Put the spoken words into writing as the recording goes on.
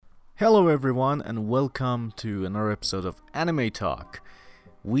Hello everyone and welcome to another episode of Anime Talk.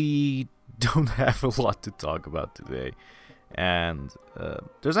 We don't have a lot to talk about today, and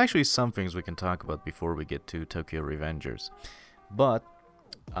there's actually some things we can talk about before we get to Tokyo Revengers. But,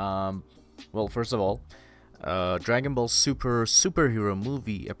 first of all, Dragon Ball Super superhero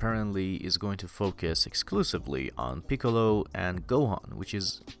movie apparently is going to focus exclusively on Piccolo and Gohan, which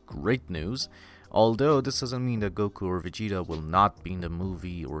is great news. Although this doesn't mean that Goku or Vegeta will not be in the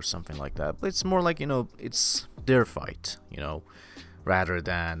movie or something like that, but it's more like, it's their fight, rather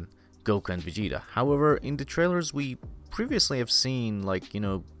than Goku and Vegeta. However, in the trailers we previously have seen,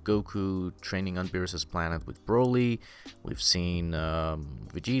 Goku training on Beerus's planet with Broly, we've seen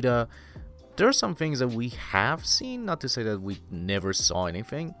Vegeta. There are some things that we have seen, not to say that we never saw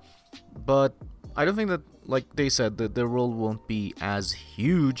anything, but I don't think that, like they said, that their role won't be as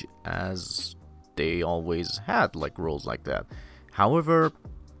huge as they always had, roles like that. However,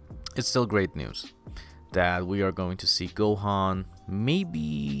 it's still great news that we are going to see Gohan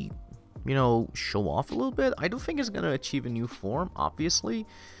maybe, show off a little bit. I don't think he's going to achieve a new form, obviously,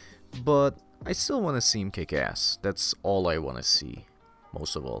 but I still want to see him kick ass. That's all I want to see,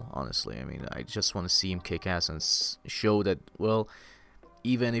 most of all, honestly. I mean, I just want to see him kick ass and show that,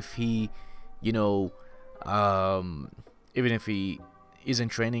 even if he, even if he isn't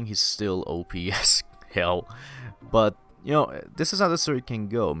training, he's still OP as hell. But this is how the story can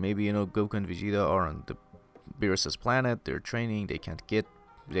go. Maybe Goku and Vegeta are on the Beerus's planet, they're training, they can't get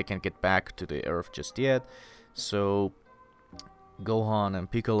back to the Earth just yet, so Gohan and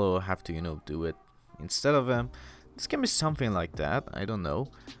Piccolo have to do it instead of them. This can be something like that. I don't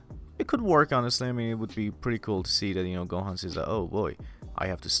know, it could work, honestly. I mean, it would be pretty cool to see that Gohan says that, oh boy, I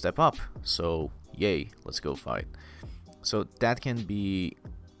have to step up, so yay, let's go fight. So that can be,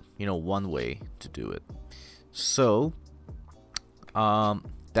 one way to do it. So,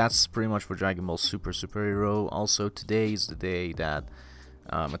 that's pretty much for Dragon Ball Super Superhero. Also, today is the day that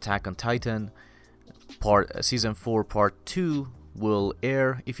Attack on Titan Season 4 Part 2 will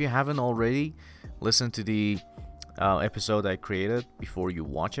air. If you haven't already, listen to the episode I created before you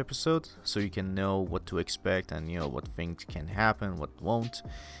watch episode, so you can know what to expect and what things can happen, what won't.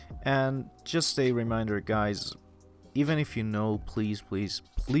 And just a reminder, guys, even if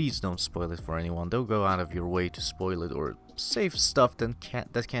please don't spoil it for anyone. Don't go out of your way to spoil it or save stuff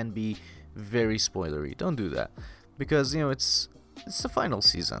that can be very spoilery. Don't do that, because it's the final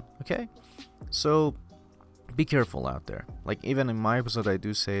season, okay? So be careful out there. Even in my episode, I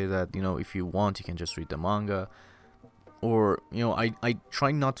do say that if you want, you can just read the manga, or I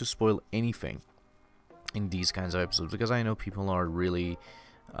try not to spoil anything in these kinds of episodes, because I know people are really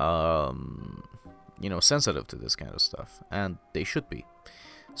sensitive to this kind of stuff, and they should be.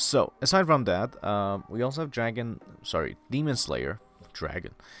 So aside from that, we also have Demon Slayer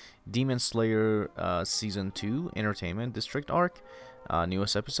Season 2 Entertainment District Arc,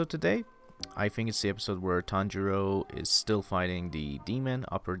 newest episode today. I think it's the episode where Tanjiro is still fighting the demon,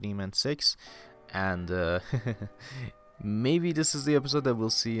 Upper Demon 6, and maybe this is the episode that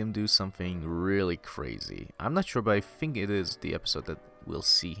we'll see him do something really crazy. I'm not sure, but I think it is the episode that we'll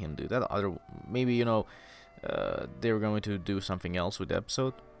see him do that. Maybe they're going to do something else with the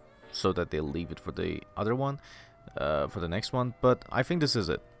episode, so that they'll leave it for the other one, for the next one. But I think this is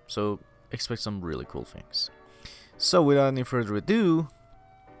it, so expect some really cool things. So without any further ado,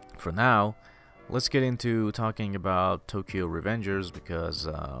 for now, let's get into talking about Tokyo Revengers, because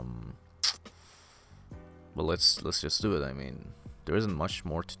let's just do it. I mean, there isn't much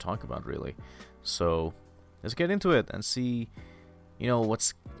more to talk about, really. So let's get into it and see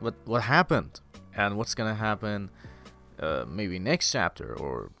what happened and what's gonna happen, maybe next chapter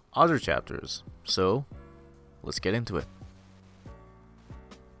or other chapters. So let's get into it.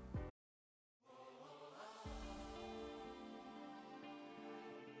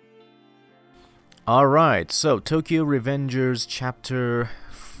 Alright, so Tokyo Revengers chapter,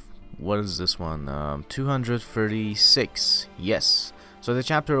 what is this one? 236. Yes. So the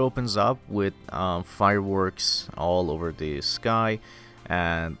chapter opens up with fireworks all over the sky,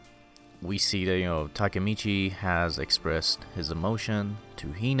 and we see that Takemichi has expressed his emotion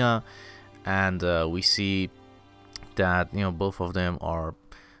to Hina, and we see that both of them are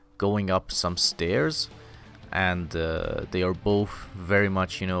going up some stairs, and they are both very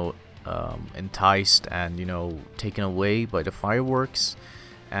much enticed and taken away by the fireworks.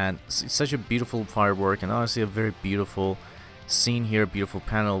 And it's such a beautiful firework, and honestly a very beautiful scene here, beautiful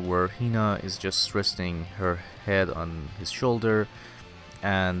panel where Hina is just resting her head on his shoulder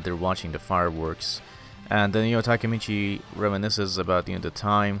and they're watching the fireworks. And then Takemichi reminisces about the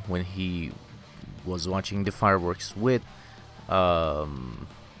time when he was watching the fireworks with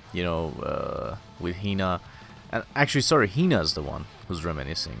with Hina. And actually, sorry, Hina's the one who's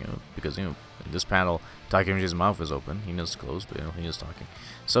reminiscing, because, in this panel, Takemichi's mouth is open, Hina's closed, but, Hina's talking.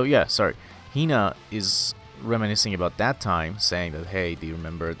 So, yeah, sorry. Hina is reminiscing about that time, saying that, hey, do you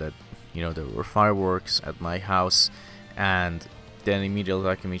remember that, there were fireworks at my house? And then immediately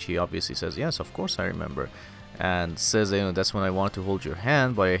Takemichi obviously says, yes, of course I remember. And says, that's when I wanted to hold your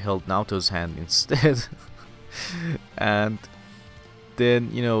hand, but I held Naoto's hand instead. And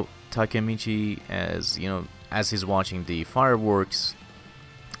then, Takemichi, as he's watching the fireworks,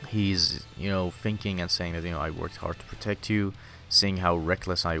 he's, thinking and saying that, I worked hard to protect you, seeing how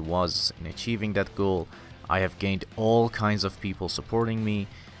reckless I was in achieving that goal. I have gained all kinds of people supporting me,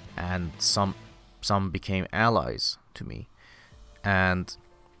 and some became allies to me. And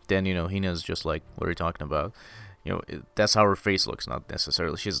then, Hina's just like, what are you talking about? That's how her face looks, not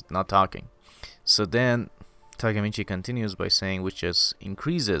necessarily, she's not talking. So then Takemichi continues by saying, which just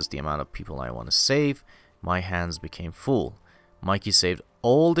increases the amount of people I want to save. My hands became full. Mikey saved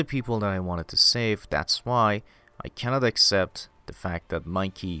all the people that I wanted to save. That's why I cannot accept the fact that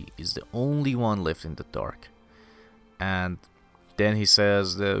Mikey is the only one left in the dark. And then he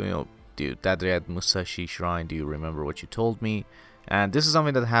says, dude, that red Musashi shrine, do you remember what you told me? And this is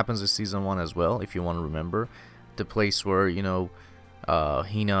something that happens in season 1 as well, if you want to remember. The place where,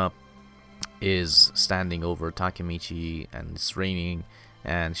 Hina is standing over Takemichi and it's raining,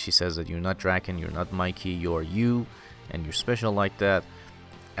 and she says that you're not Draken, you're not Mikey, you're you, and you're special like that,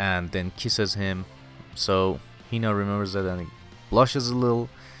 and then kisses him. So Hina remembers that and blushes a little,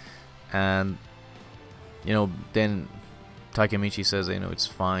 and then Takemichi says, it's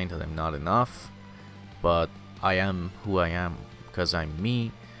fine that I'm not enough, but I am who I am because I'm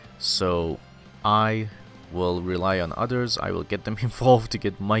me, so I will rely on others. I will get them involved to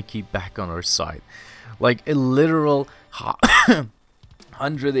get Mikey back on our side. Like a literal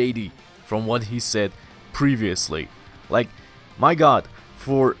 180 from what he said previously. Like, my god,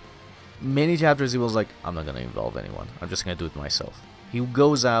 for many chapters he was like, I'm not gonna involve anyone, I'm just gonna do it myself. He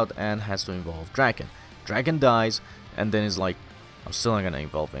goes out and has to involve Draken. Draken dies, and then he's like, I'm still not gonna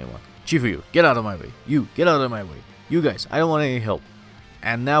involve anyone. Chifuyu, get out of my way. You, get out of my way. You guys, I don't want any help.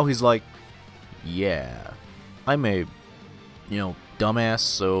 And now he's like, yeah, I'm a, dumbass,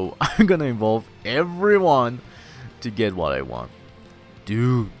 so I'm gonna involve everyone to get what I want.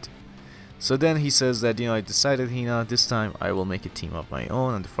 Dude. So then he says that, I decided, Hina, this time I will make a team of my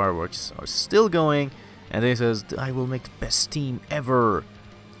own, and the fireworks are still going. And then he says, I will make the best team ever.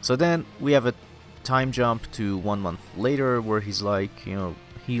 So then we have a time jump to 1 month later where he's like,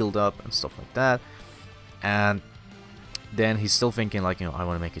 healed up and stuff like that. And then he's still thinking like, I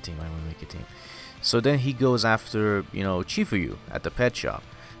want to make a team, So then he goes after, Chifuyu at the pet shop.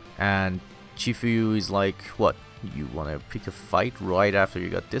 And Chifuyu is like, what? You want to pick a fight right after you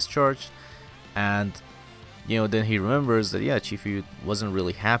got discharged? And, then he remembers that, yeah, Chifuyu wasn't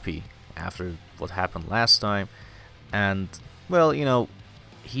really happy after what happened last time. And, well,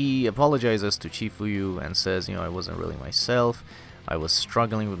 he apologizes to Chifuyu and says, I wasn't really myself. I was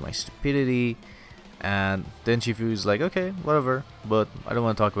struggling with my stupidity. And then Chifuyu's like, okay, whatever, but I don't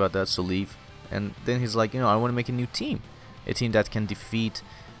want to talk about that, so leave. And then he's like, I want to make a new team. A team that can defeat,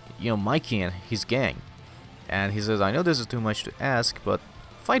 Mikey and his gang. And he says, I know this is too much to ask, but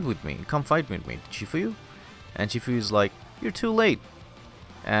fight with me. Come fight with me, Chifuyu. And Chifuyu's like, you're too late.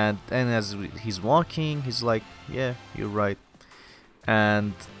 And then as he's walking, he's like, yeah, you're right.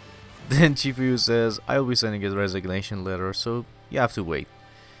 And then Chifuyu says, I'll be sending a resignation letter, so you have to wait.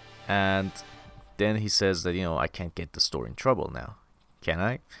 And then he says that, I can't get the store in trouble now. Can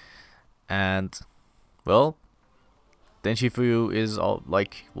I? And, well, then Chifuyu is all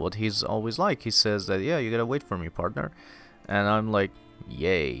like what he's always like. He says that, yeah, you gotta wait for me, partner. And I'm like,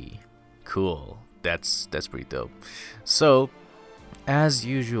 yay. Cool. That's pretty dope. So, as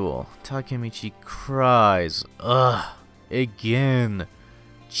usual, Takemichi cries. Again.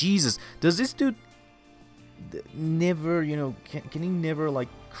 Jesus. Does this dude never, can he never, like,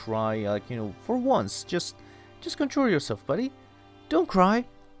 cry? Like, for once, just control yourself, buddy. Don't cry.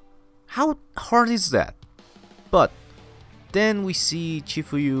 How hard is that? But then we see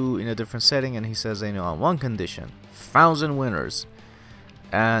Chifuyu in a different setting, and he says, on one condition, 1,000 winners.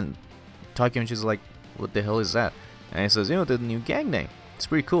 And Takemichi's like, what the hell is that? And he says, the new gang name. It's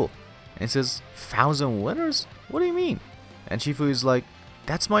pretty cool. And he says, 1,000 winners? What do you mean? And Chifuyu's like,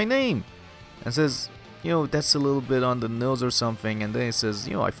 that's my name. And says, that's a little bit on the nose or something. And then he says,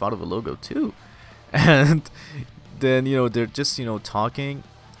 I thought of a logo too. And then, they're just, talking.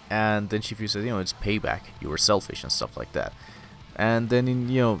 And then Chifuyu says, it's payback. You were selfish and stuff like that. And then,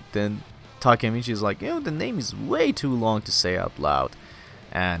 then Takemichi is like, the name is way too long to say out loud.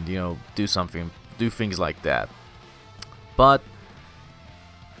 and do things like that. But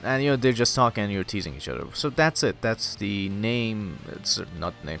they're just talking and you're teasing each other. So that's it. That's the name. It's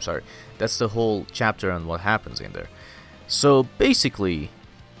not the name. Sorry. That's the whole chapter and what happens in there. So basically,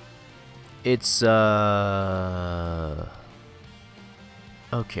 it's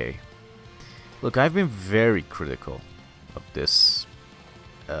okay. Look, I've been very critical of this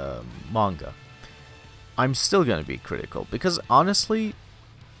manga. I'm still gonna be critical because honestly,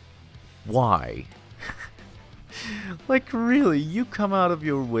 why? Like, really, you come out of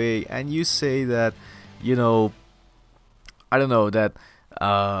your way and you say that, I don't know, that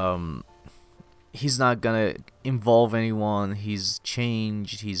he's not gonna involve anyone, he's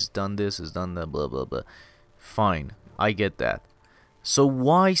changed, he's done this, he's done that, blah blah blah. Fine, I get that. So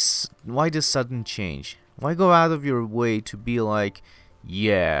why this sudden change? Why go out of your way to be like,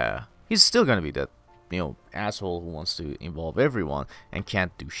 yeah, he's still gonna be that, asshole who wants to involve everyone and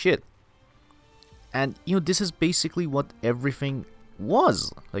can't do shit. And this is basically what everything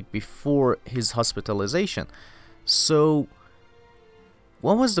was like before his hospitalization. So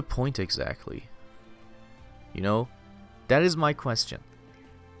what was the point exactly? That is my question.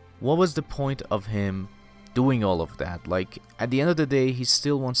 What was the point of him doing all of that? Like, at the end of the day, he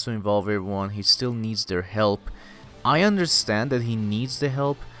still wants to involve everyone. He still needs their help. I understand that he needs the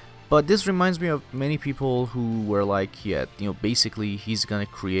help, but this reminds me of many people who were like, yeah, basically he's gonna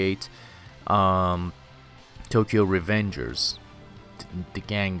create Tokyo Revengers, the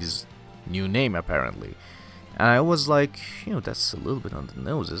gang's new name apparently. And I was like, that's a little bit on the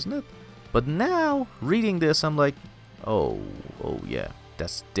nose, isn't it? But now, reading this, I'm like, oh yeah,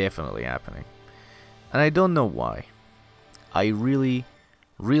 that's definitely happening. And I don't know why. I really,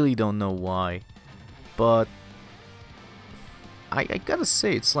 really don't know why. But I gotta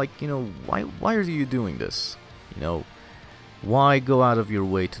say, it's like, why are you doing this? Why go out of your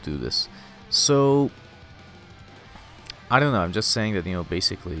way to do this? So, I don't know, I'm just saying that,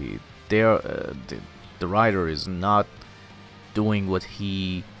 basically, the writer is not doing what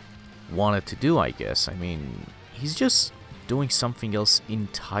he wanted to do, I guess. I mean, he's just doing something else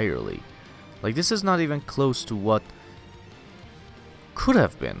entirely. Like, this is not even close to what could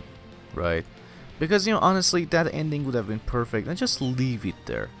have been, right? Because, honestly, that ending would have been perfect, and just leave it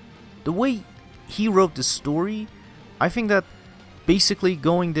there. The way he wrote the story, I think that basically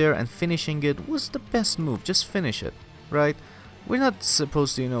going there and finishing it was the best move. Just finish it, right? We're not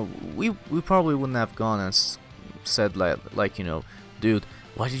supposed to, we probably wouldn't have gone and said like, dude,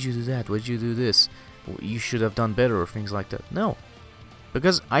 why did you do that? Why did you do this? You should have done better, or things like that. No.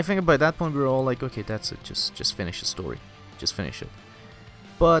 Because I think by that point we were all like, okay, that's it. Just finish the story. Just finish it.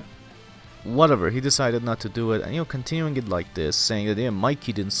 But whatever, he decided not to do it, and continuing it like this, saying that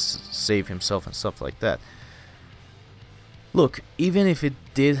Mikey didn't save himself and stuff like that. Look, even if it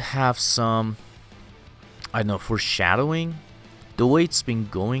did have some, I don't know, foreshadowing, the way it's been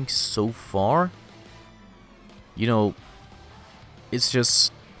going so far, it's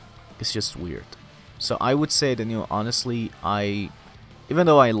just weird. So I would say that, honestly, even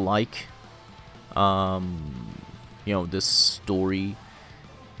though I like, this story,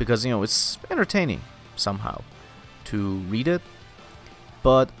 because, it's entertaining somehow to read it,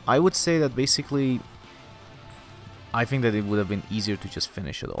 but I would say that basically, I think that it would have been easier to just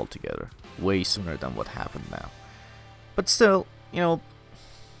finish it all together, way sooner than what happened now. But still,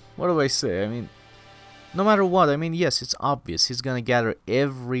 what do I say? I mean, no matter what, yes, it's obvious. He's gonna gather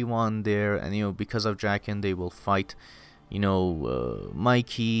everyone there, and, because of Draken, they will fight,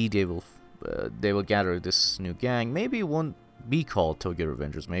 Mikey, they will gather this new gang. Maybe it won't be called Tokyo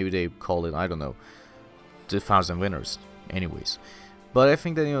Revengers. Maybe they call it, I don't know, the 1,000 Winners. Anyways. But I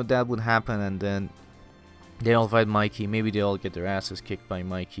think that, that would happen, and then they all fight Mikey. Maybe they all get their asses kicked by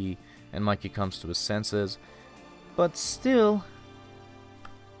Mikey, and Mikey comes to his senses. But still,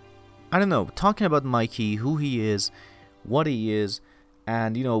 I don't know, talking about Mikey, who he is, what he is,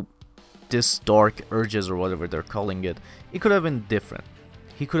 and, this dark urges or whatever they're calling it, it could have been different.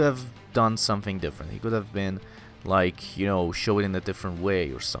 He could have done something different. He could have been, like, show it in a different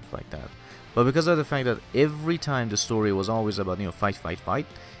way or stuff like that. But because of the fact that every time the story was always about, fight, fight, fight,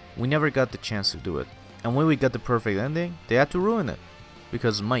 we never got the chance to do it. And when we got the perfect ending, they had to ruin it.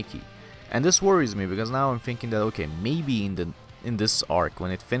 Because Mikey. And this worries me, because now I'm thinking that, okay, maybe in this arc,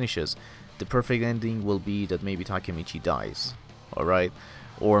 when it finishes, the perfect ending will be that maybe Takemichi dies. Alright?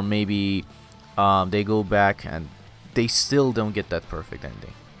 Or maybe they go back and they still don't get that perfect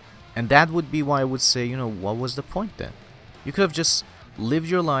ending. And that would be why I would say, what was the point then? You could have just lived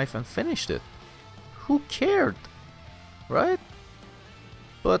your life and finished it. Who cared? Right?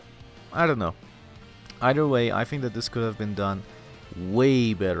 But, I don't know. Either way, I think that this could have been done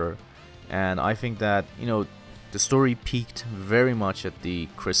way better. And I think that, the story peaked very much at the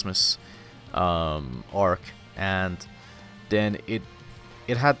Christmas arc, and then it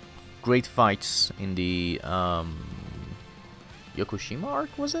had great fights in the Yokoshima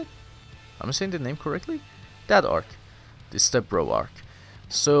arc, was it? Am I saying the name correctly? That arc, the Step Bro arc.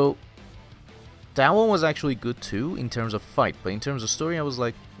 So that one was actually good too in terms of fight, but in terms of story, I was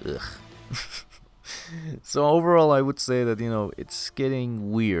like, ugh. So overall, I would say that it's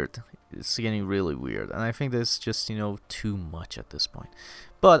getting weird. It's getting really weird, and I think there's just too much at this point.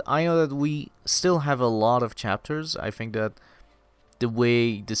 But I know that we still have a lot of chapters. I think that the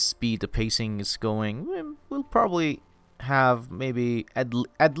way the speed, the pacing is going, we'll probably have maybe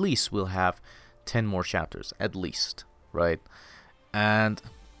at least we'll have 10 more chapters at least, right? And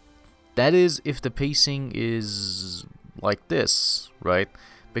that is if the pacing is like this, right?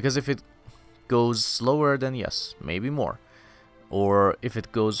 Because if it goes slower, then yes, maybe more. Or if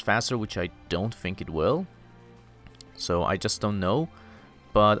it goes faster, which I don't think it will. So I just don't know.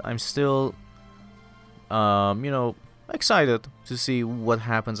 But I'm still, excited to see what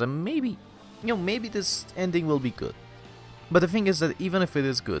happens. And maybe this ending will be good. But the thing is that even if it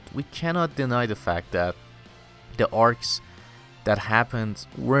is good, we cannot deny the fact that the arcs that happened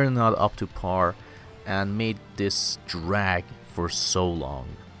were not up to par and made this drag for so long,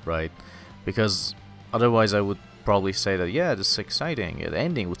 right? Because otherwise I would probably say that, yeah, this is exciting, the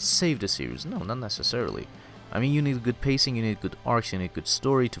ending would save the series. No, not necessarily. I mean, you need good pacing, you need good arcs, you need good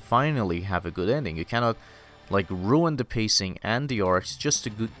story to finally have a good ending. You cannot ruin the pacing and the arcs just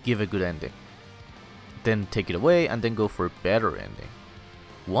to give a good ending, then take it away and then go for a better ending.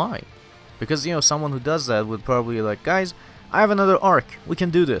 Why? Because someone who does that would probably be like, guys, I have another arc, we can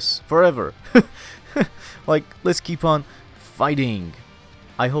do this forever. Let's keep on fighting.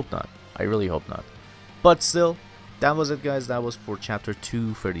 I hope not. I really hope not. But still, that was it, guys. That was for chapter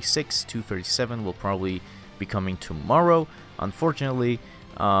 236. 237 will probably be coming tomorrow. Unfortunately,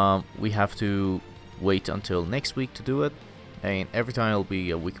 we have to wait until next week to do it. And every time I'll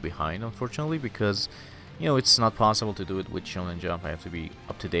be a week behind, unfortunately, because it's not possible to do it with Shonen Jump. I have to be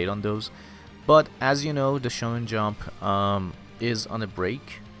up to date on those. But as you know, the Shonen Jump is on a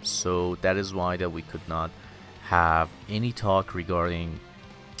break, so that is why that we could not have any talk regarding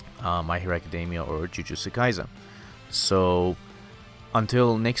My Hero Academia or Jujutsu Kaisen. So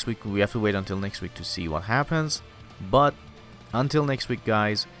until next week, we have to wait until next week to see what happens. But until next week,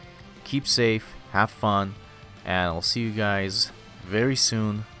 guys, keep safe, have fun, and I'll see you guys very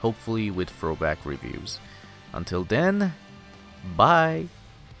soon, hopefully with throwback reviews. Until then, bye!